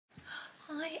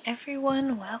Hi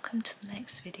everyone, welcome to the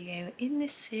next video in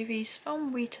this series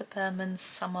from Rita Berman's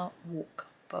Summer Walk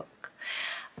book.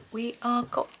 We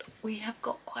have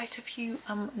got quite a few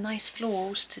nice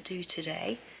florals to do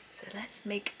today, so let's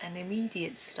make an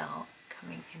immediate start,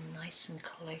 coming in nice and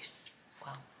close,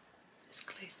 well, as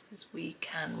close as we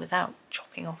can without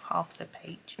chopping off half the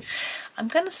page. I'm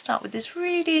going to start with this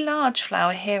really large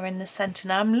flower here in the centre.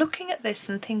 Now I'm looking at this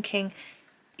and thinking,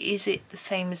 is it the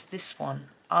same as this one?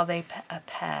 Are they a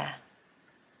pair?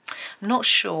 I'm not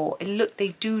sure.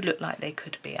 They do look like they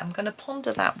could be. I'm going to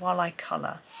ponder that while I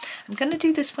colour. I'm going to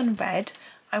do this one red.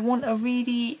 I want a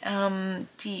really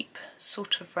deep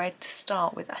sort of red to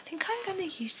start with. I think I'm going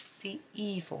to use the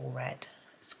evil red.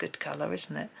 It's a good colour,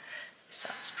 isn't it? Is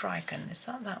that dragon? Is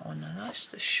that one? No, that's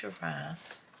the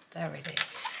Shiraz. There it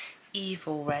is.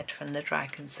 Evil red from the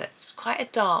dragon set. It's quite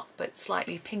a dark but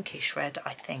slightly pinkish red,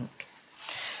 I think.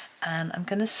 And I'm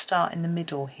going to start in the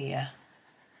middle here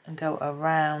and go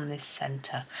around this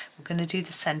centre. We're going to do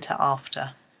the centre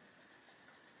after,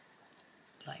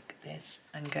 like this,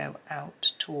 and go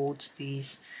out towards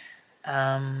these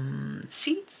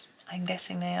seeds, I'm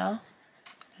guessing they are,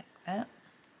 like that.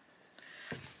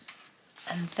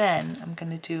 And then I'm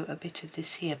going to do a bit of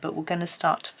this here, but we're going to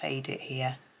start to fade it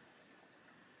here,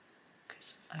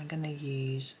 because I'm going to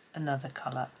use another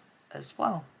colour as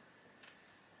well.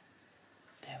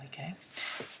 There we go.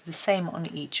 It's the same on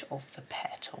each of the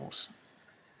petals.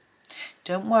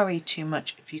 Don't worry too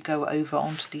much if you go over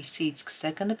onto these seeds, because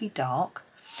they're going to be dark,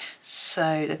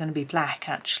 so they're going to be black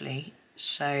actually,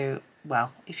 so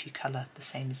well, if you colour the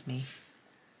same as me,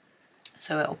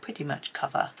 so it'll pretty much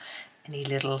cover any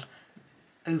little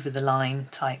over the line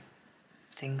type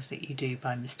things that you do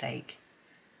by mistake.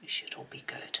 It should all be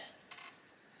good.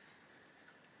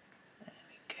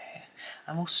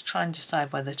 I'm also trying to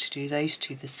decide whether to do those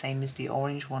two the same as the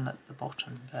orange one at the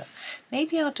bottom, but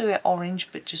maybe I'll do it orange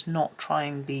but just not try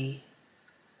and do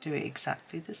it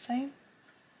exactly the same.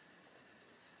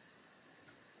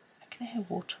 I can hear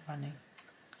water running.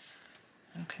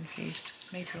 I'm confused.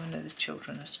 Maybe one of the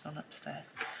children has gone upstairs.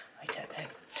 I don't know.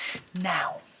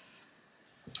 Now,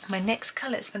 my next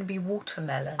colour is going to be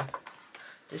watermelon.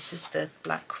 This is the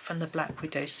black from the Black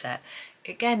Widow set.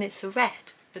 Again, it's a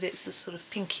red, but it's a sort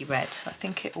of pinky red. I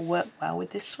think it will work well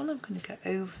with this one. I'm going to go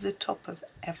over the top of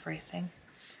everything.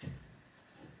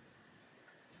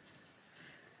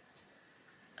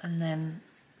 And then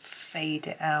fade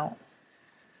it out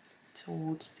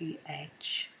towards the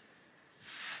edge.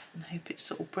 And hope it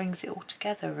sort of brings it all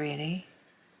together, really.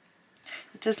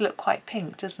 It does look quite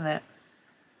pink, doesn't it?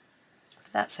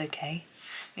 But that's okay.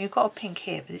 You've got a pink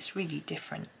here, but it's really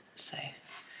different, so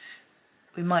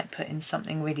we might put in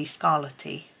something really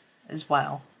scarlety as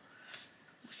well.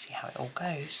 We'll see how it all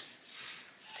goes.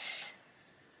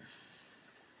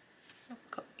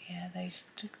 I've got, yeah,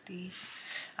 these.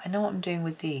 I know what I'm doing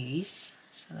with these,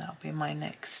 so that'll be my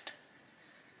next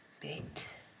bit.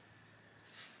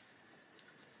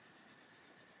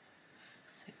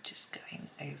 So just going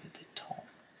over the top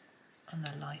and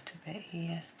a lighter bit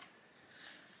here.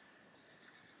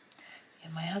 Yeah,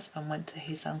 my husband went to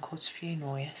his uncle's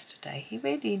funeral yesterday. He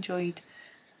really enjoyed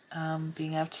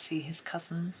being able to see his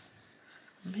cousins.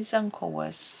 His uncle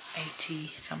was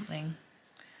 80 something,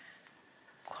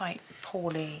 quite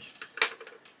poorly,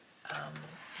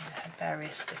 had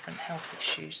various different health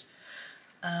issues.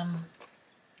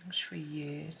 What should we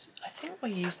use? I think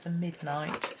we'll use the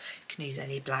Midnight. You can use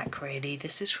any black really.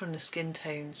 This is from the skin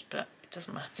tones, but it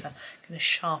doesn't matter. I'm going to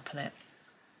sharpen it.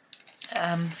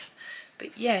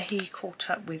 But yeah, he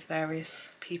caught up with various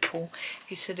people.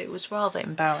 He said it was rather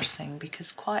embarrassing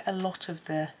because quite a lot of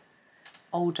the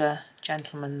older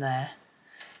gentlemen there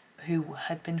who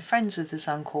had been friends with his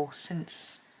uncle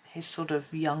since his sort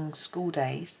of young school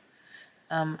days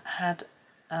had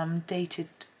dated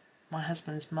my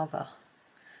husband's mother.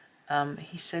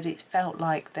 He said it felt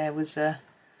like there was a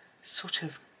sort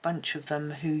of bunch of them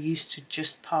who used to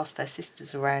just pass their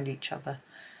sisters around each other,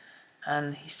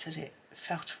 and he said it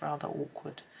felt rather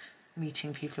awkward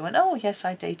meeting people who went, "Oh yes,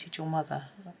 I dated your mother."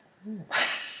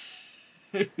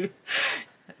 That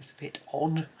was a bit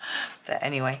odd, but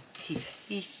anyway, he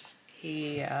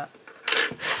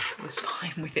was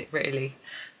fine with it really.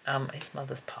 His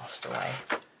mother's passed away.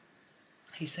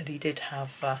 He said he did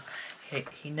have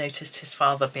he noticed his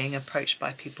father being approached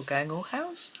by people going, "Oh,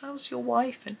 how's your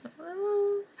wife?" And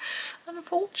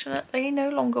unfortunately no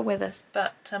longer with us,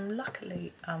 but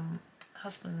luckily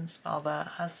husband's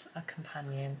father has a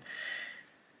companion,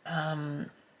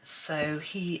 so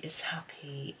he is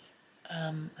happy.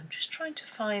 I'm just trying to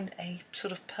find a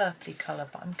sort of purpley colour,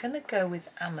 but I'm going to go with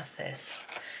amethyst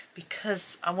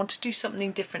because I want to do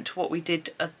something different to what we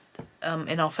did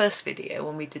in our first video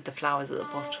when we did the flowers at the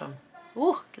bottom.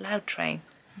 Oh, loud train.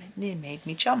 It nearly made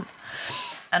me jump.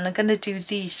 And I'm going to do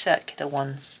these circular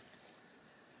ones.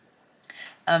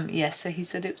 Yeah, so he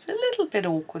said it was a little bit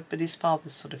awkward, but his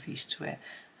father's sort of used to it.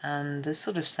 And they're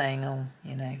sort of saying, oh,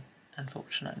 you know,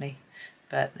 unfortunately.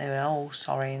 But they were all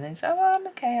sorry. And they said, oh, I'm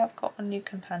okay, I've got a new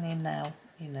companion now.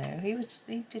 You know, he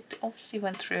did obviously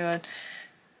went through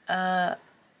a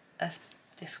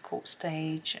difficult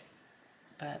stage,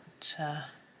 but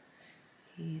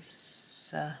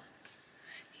he's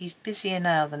busier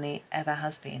now than he ever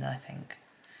has been, I think,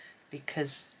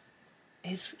 because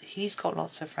he's got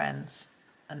lots of friends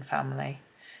and family,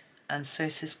 and so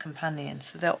is his companion,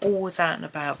 so they're always out and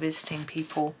about visiting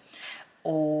people,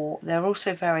 or they're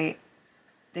also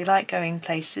they like going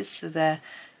places, so they're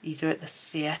either at the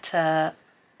theatre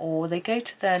or they go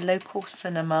to their local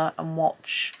cinema and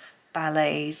watch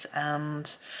ballets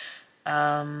and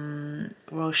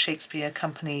Royal Shakespeare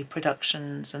Company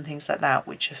productions and things like that,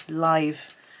 which are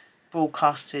live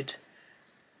broadcasted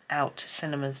out to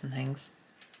cinemas and things.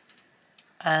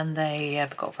 And they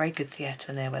have got a very good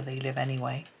theatre near where they live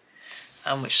anyway,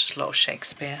 which is a lot of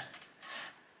Shakespeare.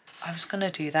 I was going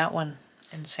to do that one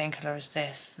in the same colour as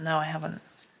this. No, I haven't.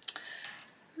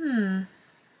 Oh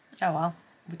well,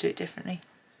 we'll do it differently.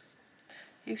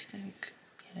 You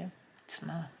know,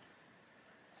 smell.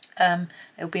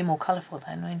 It'll be more colourful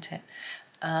then, won't it?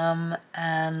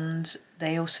 And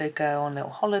they also go on little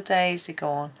holidays. They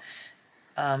go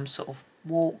on sort of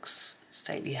walks,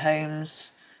 stately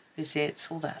homes,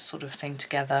 visits, all that sort of thing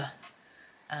together.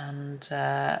 And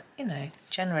you know,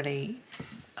 generally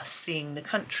seeing the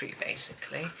country,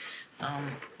 basically,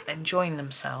 enjoying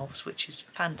themselves, which is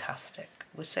fantastic.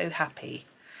 We're so happy.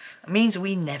 It means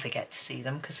we never get to see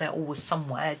them because they're always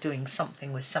somewhere doing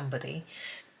something with somebody.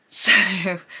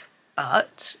 So,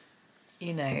 but,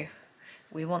 you know,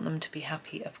 we want them to be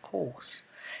happy, of course.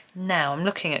 Now I'm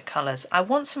looking at colours. I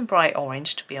want some bright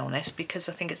orange, to be honest, because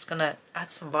I think it's going to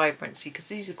add some vibrancy, because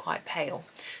these are quite pale.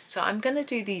 So I'm going to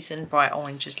do these in bright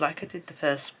oranges like I did the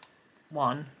first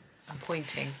one. I'm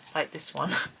pointing like this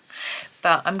one.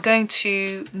 But I'm going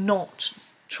to not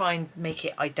try and make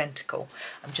it identical.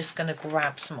 I'm just going to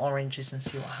grab some oranges and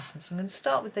see what happens. I'm going to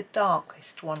start with the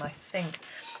darkest one, I think.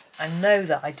 I know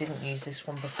that I didn't use this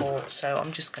one before, so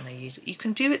I'm just going to use it. You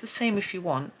can do it the same if you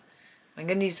want. I'm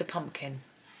going to use a pumpkin,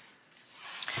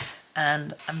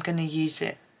 and I'm going to use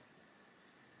it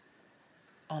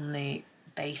on the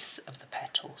base of the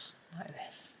petals like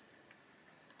this.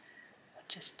 I'll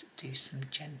just do some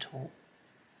gentle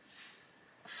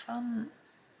fun,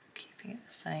 keeping it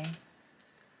the same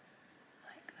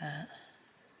like that.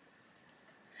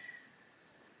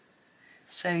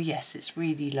 So yes, it's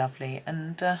really lovely,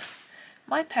 and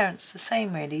my parents the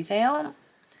same really. They aren't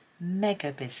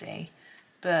mega busy,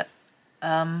 but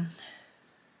on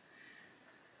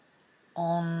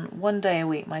one day a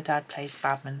week my dad plays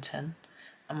badminton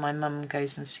and my mum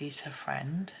goes and sees her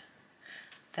friend.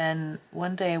 Then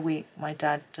one day a week my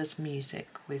dad does music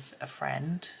with a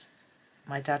friend.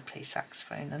 My dad plays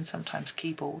saxophone and sometimes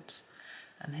keyboards,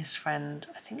 and his friend,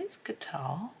 I think it's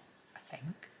guitar, I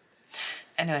think.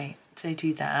 Anyway, they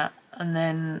do that, and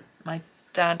then my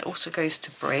dad also goes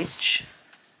to bridge.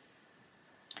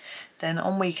 Then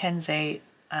on weekends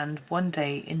and one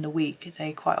day in the week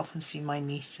they quite often see my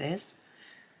nieces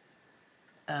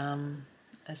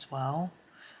as well.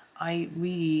 I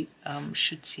really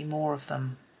should see more of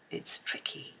them. It's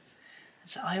tricky.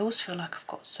 So I always feel like I've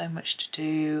got so much to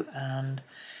do, and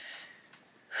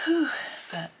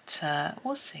but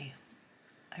we'll see.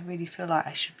 I really feel like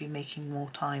I should be making more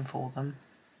time for them,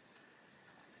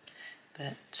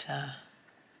 but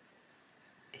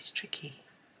it's tricky.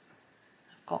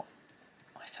 I've got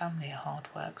my family are hard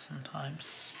work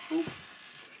sometimes. Ooh.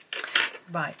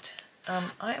 Right,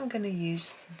 I am going to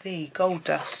use the gold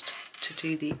dust to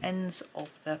do the ends of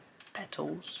the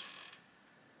petals.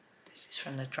 This is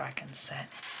from the dragon set.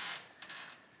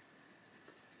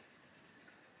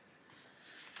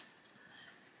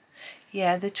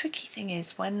 Yeah, the tricky thing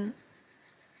is when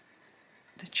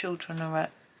the children are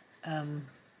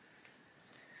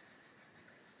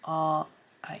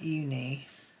at uni.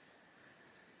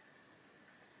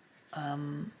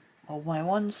 Well, my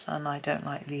one son, I don't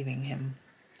like leaving him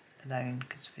alone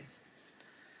because of his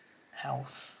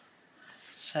health.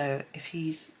 So if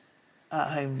he's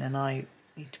at home, then I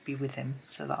need to be with him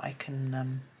so that I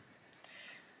can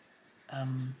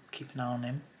keep an eye on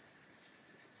him.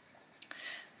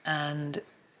 And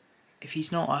if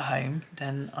he's not at home,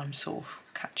 then I'm sort of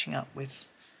catching up with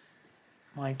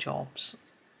my jobs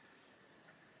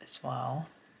as well.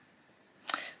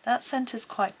 That centre's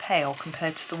quite pale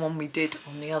compared to the one we did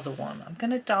on the other one. I'm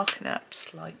going to darken it up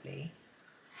slightly.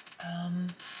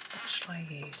 What shall I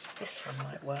use? This one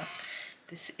might work.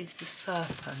 This is the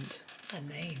Serpent. What a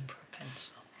name for a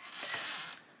pencil.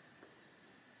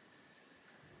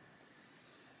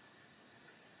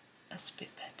 That's a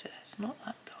bit better. It's not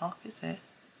that dark, is it?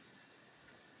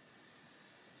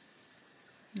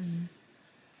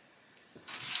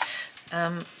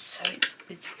 So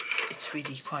it's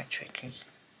really quite tricky.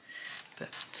 But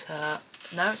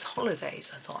now it's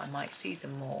holidays, I thought I might see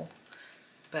them more.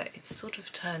 But it's sort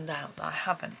of turned out that I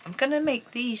haven't. I'm going to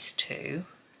make these two.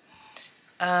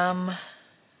 I've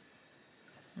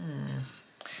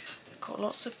got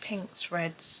lots of pinks,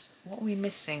 reds. What are we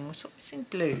missing? We're sort of missing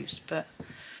blues, but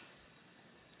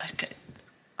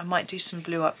I might do some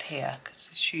blue up here because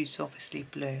the shoe's obviously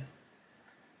blue.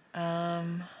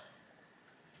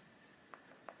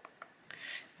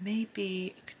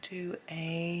 Maybe I could do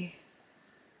a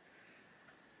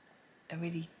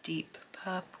really deep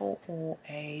purple or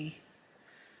a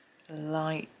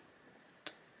light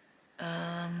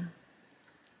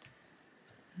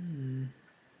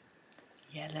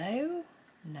yellow.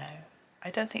 No, I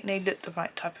don't think they look the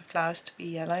right type of flowers to be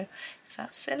yellow. Is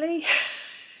that silly?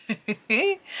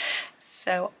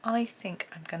 So I think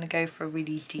I'm going to go for a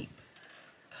really deep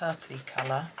purpley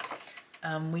colour.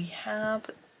 We have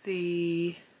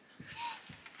the,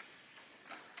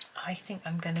 I think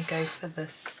I'm going to go for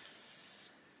this,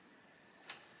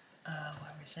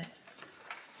 where is it?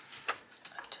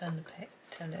 Turn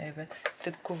it over.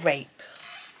 The grape.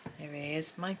 There it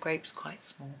is. My grape's quite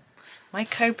small. My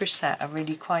Cobra set are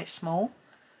really quite small.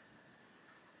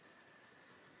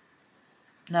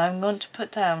 Now I'm going to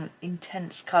put down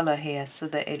intense colour here so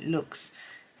that it looks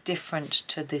different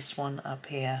to this one up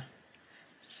here.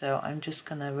 So I'm just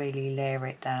going to really layer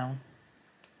it down.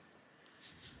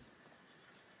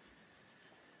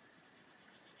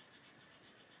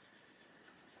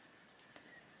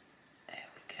 There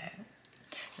we go.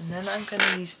 And then I'm going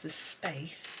to use the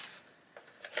Space,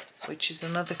 which is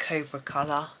another Cobra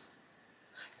colour.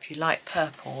 If you like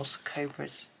purples,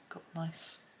 Cobra's got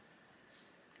nice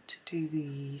to do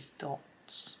these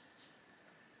dots.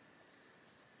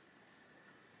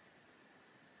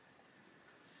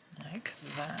 Like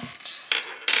that.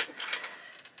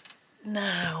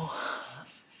 Now,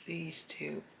 these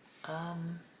two, let's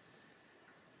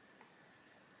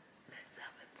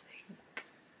have a think.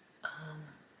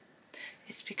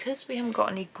 It's because we haven't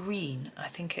got any green, I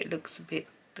think it looks a bit,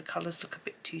 the colours look a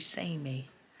bit too samey.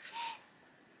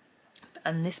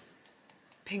 And this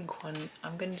pink one,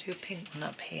 I'm going to do a pink one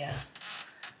up here.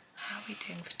 How are we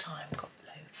doing for time? Got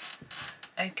loads.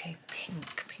 Okay,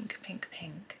 pink, pink, pink,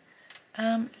 pink.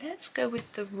 Let's go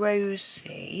with the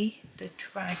rosy, the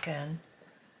dragon.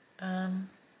 There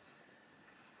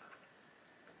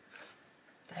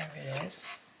it is.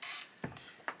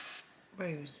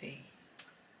 Rosy.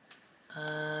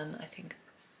 And I think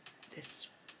this,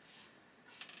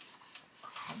 I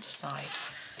can't decide,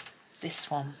 this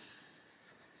one.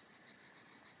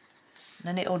 And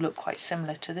then it'll look quite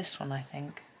similar to this one, I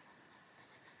think.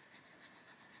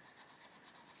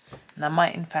 And I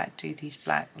might in fact do these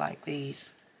black like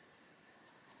these.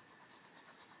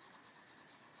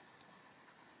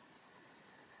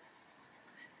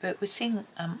 But we're seeing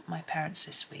my parents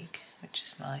this week, which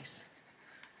is nice.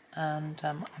 And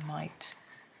I might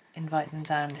invite them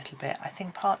down a little bit. I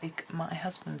think partly my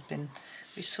husband's been,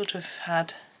 we sort of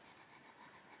had,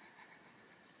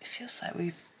 it feels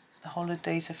like the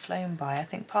holidays have flown by. I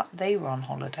think they were on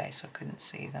holiday, so I couldn't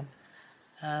see them.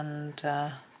 And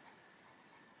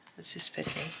it's just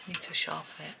fiddly, need to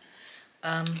sharpen it.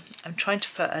 I'm trying to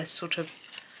put a sort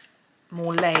of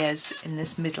more layers in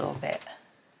this middle bit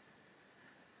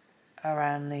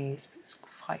around these, but it's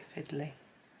quite fiddly.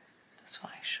 That's why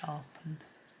I sharpened,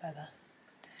 it's better.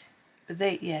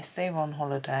 But yes, they were on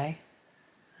holiday,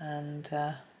 and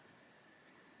then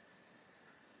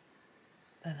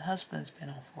husband's been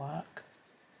off work.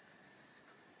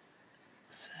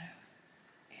 So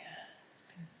yeah,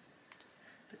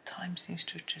 but time seems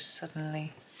to have just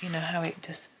suddenly, you know how it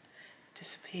just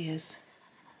disappears.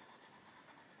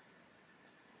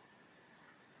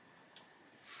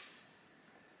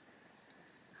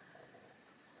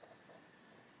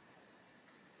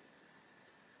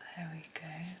 There we go.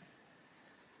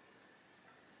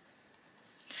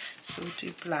 So we'll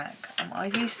do black. I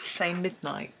use the same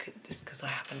midnight just because I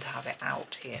happen to have it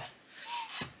out here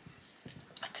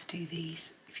to do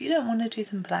these. If you don't want to do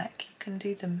them black, you can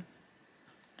do them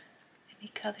any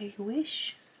colour you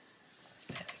wish.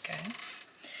 There we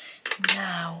go.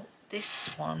 Now this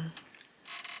one,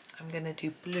 I'm going to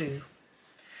do blue.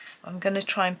 I'm going to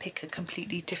try and pick a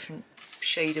completely different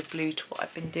shade of blue to what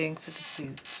I've been doing for the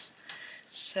boots.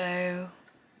 So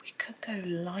we could go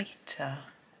lighter.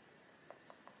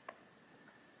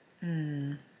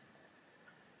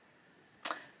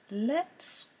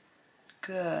 Let's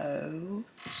go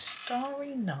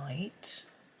Starry Night.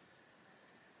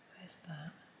 Where's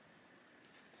that?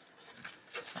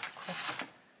 Is that across?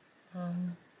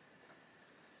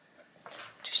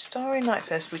 Do Starry Night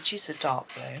first, which is a dark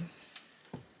blue.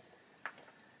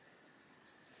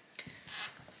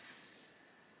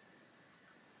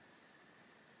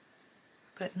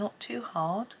 But not too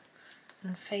hard,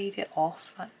 and fade it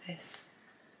off like this.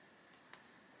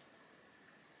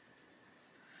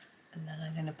 And then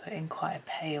I'm going to put in quite a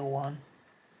pale one.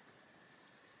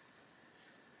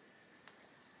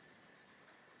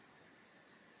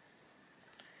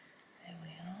 There we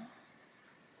are.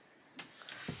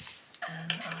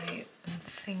 And I am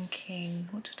thinking,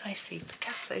 what did I see?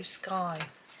 Picasso Sky.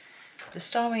 The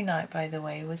Starry Night, by the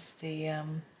way, was the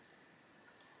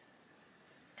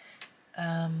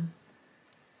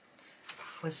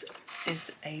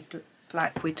is a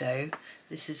Black Widow.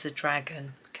 This is a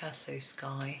dragon, Picasso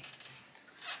Sky.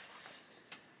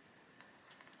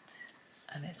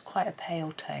 And it's quite a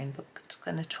pale tone, but I'm just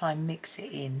going to try and mix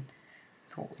it in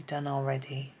with what we've done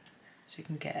already, so you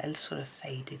can get a sort of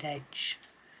faded edge.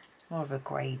 It's more of a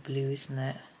grey blue, isn't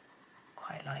it?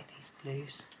 Quite like these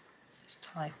blues, this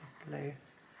type of blue.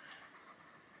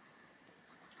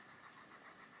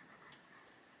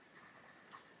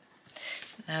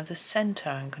 Now the centre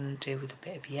I'm going to do with a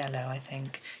bit of yellow. I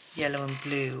think yellow and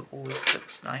blue always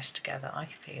looks nice together, I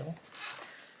feel.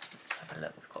 Let's have a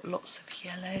look. We've got lots of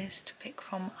yellows to pick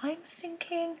from. I'm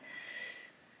thinking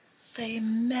the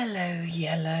mellow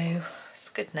yellow. It's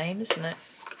a good name, isn't it?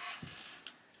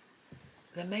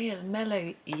 The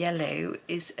mellow yellow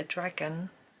is a dragon.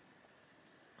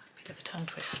 A bit of a tongue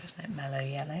twister, isn't it? Mellow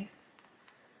yellow.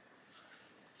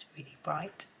 It's really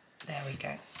bright. There we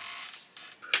go.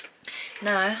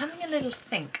 Now, having a little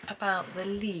think about the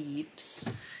leaves.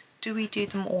 Do we do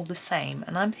them all the same?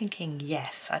 And I'm thinking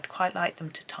yes, I'd quite like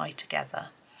them to tie together.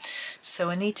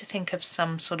 So I need to think of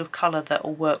some sort of colour that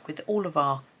will work with all of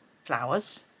our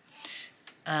flowers.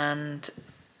 And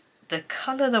the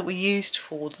colour that we used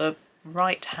for the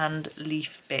right hand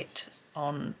leaf bit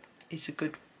on is a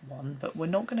good one, but we're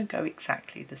not going to go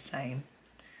exactly the same.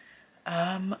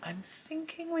 I'm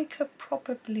thinking we could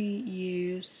probably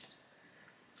use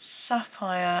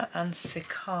sapphire and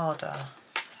cicada.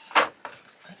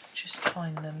 Let's just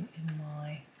find them in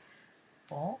my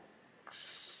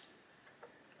box.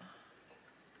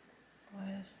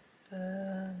 Where's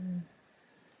the...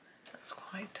 That's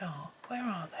quite dark. Where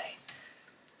are they?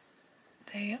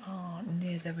 They are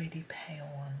near the really pale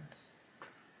ones.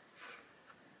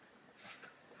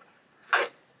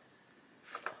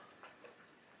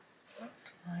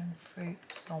 That's lime fruit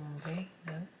zombie.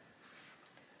 No.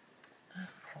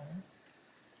 Apple.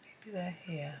 Maybe they're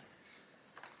here.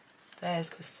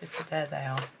 There's the cicada. There they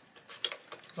are.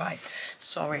 Right,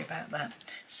 sorry about that.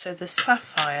 So the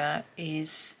sapphire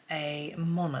is a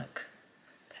Monarch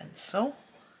pencil,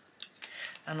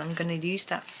 and I'm going to use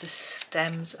that for the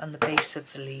stems and the base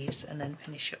of the leaves, and then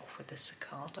finish it off with the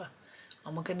cicada.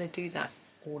 And we're going to do that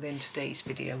all in today's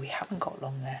video. We haven't got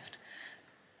long left.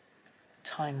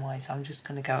 Time wise, I'm just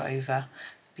going to go over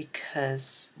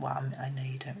because, well, I know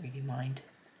you don't really mind.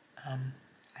 I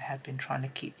had been trying to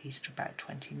keep these to about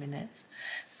 20 minutes,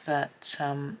 but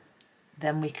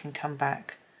then we can come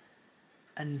back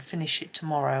and finish it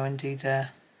tomorrow and do the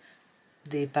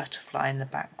butterfly in the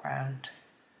background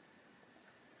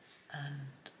and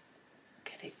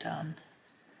get it done.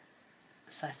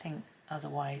 So I think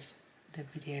otherwise the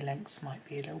video lengths might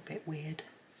be a little bit weird.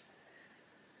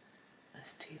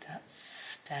 Let's do that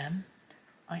stem.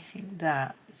 I think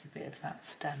that is a bit of that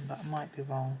stem, but I might be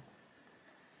wrong.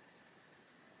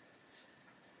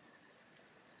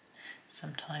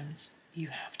 Sometimes you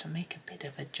have to make a bit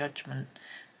of a judgment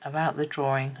about the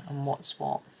drawing and what's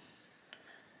what,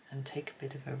 and take a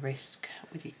bit of a risk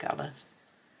with your colours.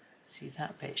 See,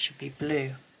 that bit should be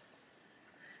blue.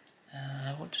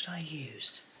 What did I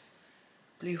use?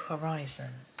 Blue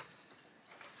Horizon.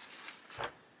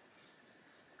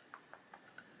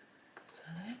 Is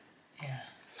that it? Yeah.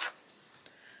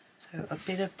 So a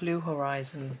bit of Blue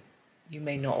Horizon. You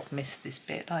may not have missed this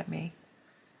bit like me.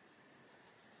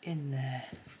 In there.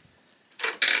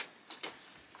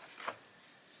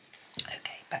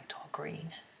 Okay, back to our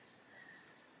green.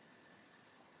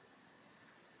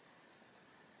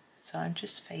 So I'm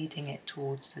just fading it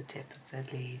towards the tip of the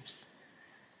leaves.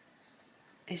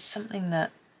 It's something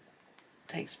that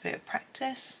takes a bit of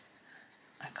practice,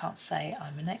 I can't say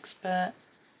I'm an expert,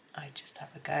 I just have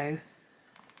a go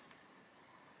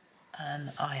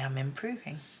and I am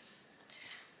improving.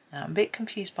 Now I'm a bit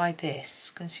confused by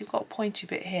this because you've got a pointy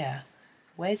bit here.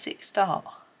 Where's it start?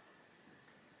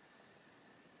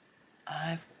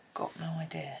 I've got no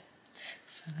idea.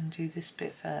 So I'm going to do this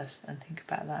bit first and think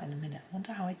about that in a minute. I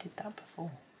wonder how I did that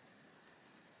before.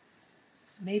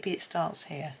 Maybe it starts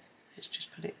here. Let's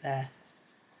just put it there.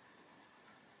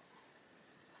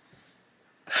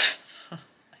 I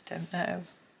don't know.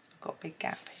 I've got a big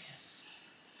gap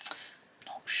here.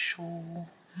 Not sure.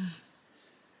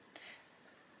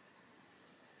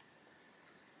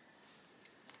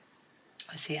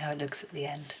 Let's see how it looks at the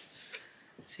end.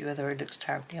 See whether it looks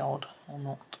terribly odd or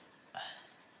not.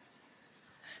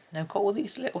 Now I've got all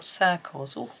these little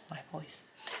circles, oh my voice,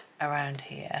 around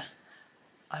here.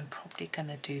 I'm probably going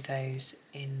to do those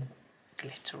in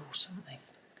glitter or something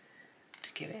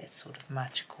to give it a sort of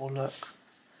magical look.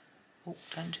 Oh,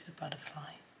 don't do the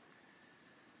butterfly.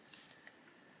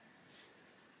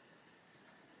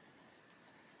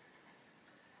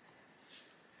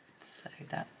 So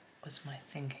that was my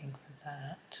thinking for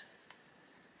that.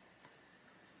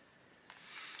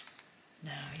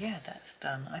 Now, yeah, that's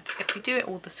done. If we do it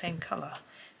all the same colour,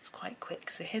 it's quite quick.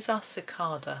 So here's our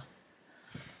cicada,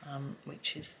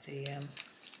 which is the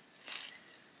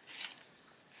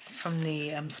from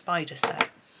the spider set.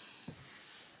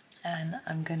 And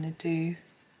I'm going to do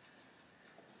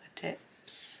the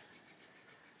dips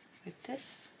with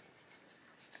this.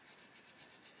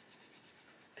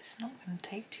 It's not going to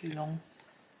take too long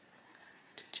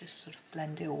to just sort of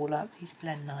blend it all up. These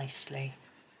blend nicely.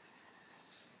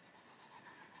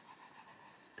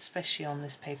 Especially on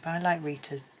this paper. I like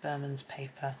Rita Berman's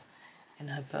paper in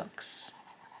her books.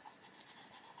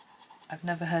 I've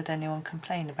never heard anyone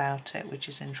complain about it, which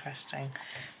is interesting.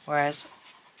 Whereas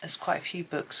there's quite a few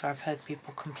books where I've heard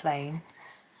people complain.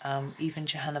 Even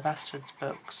Johanna Basford's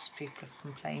books, people have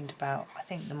complained about. I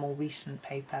think the more recent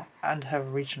paper and her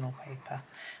original paper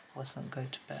wasn't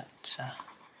good, but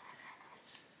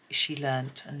she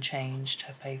learnt and changed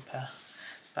her paper.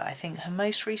 But I think her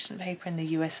most recent paper in the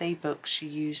USA book, she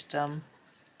used the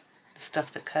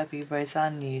stuff that Kirby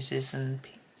Roseanne uses, and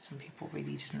some people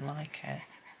really didn't like it,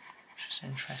 which was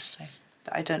interesting.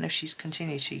 But I don't know if she's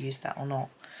continued to use that or not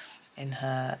in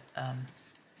her,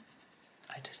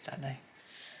 I just don't know.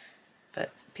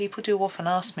 But people do often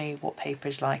ask me what paper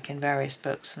is like in various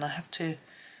books, and I have to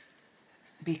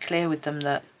be clear with them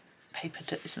that paper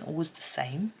isn't always the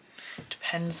same. It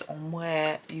depends on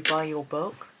where you buy your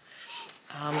book.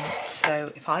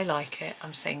 So if I like it,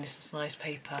 I'm saying this is nice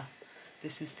paper.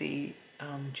 This is the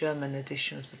German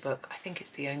edition of the book. I think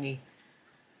it's the only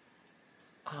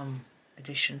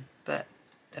edition, but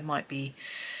there might be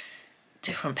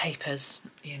different papers,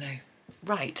 you know.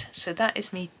 Right, so that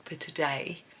is me for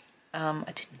today. I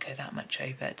didn't go that much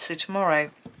over it. So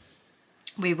tomorrow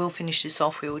we will finish this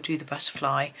off. We will do the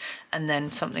butterfly and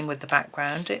then something with the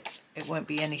background. It won't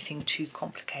be anything too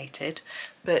complicated.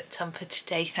 But for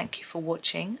today, thank you for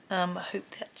watching. I hope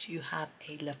that you have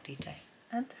a lovely day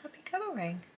and happy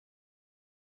colouring.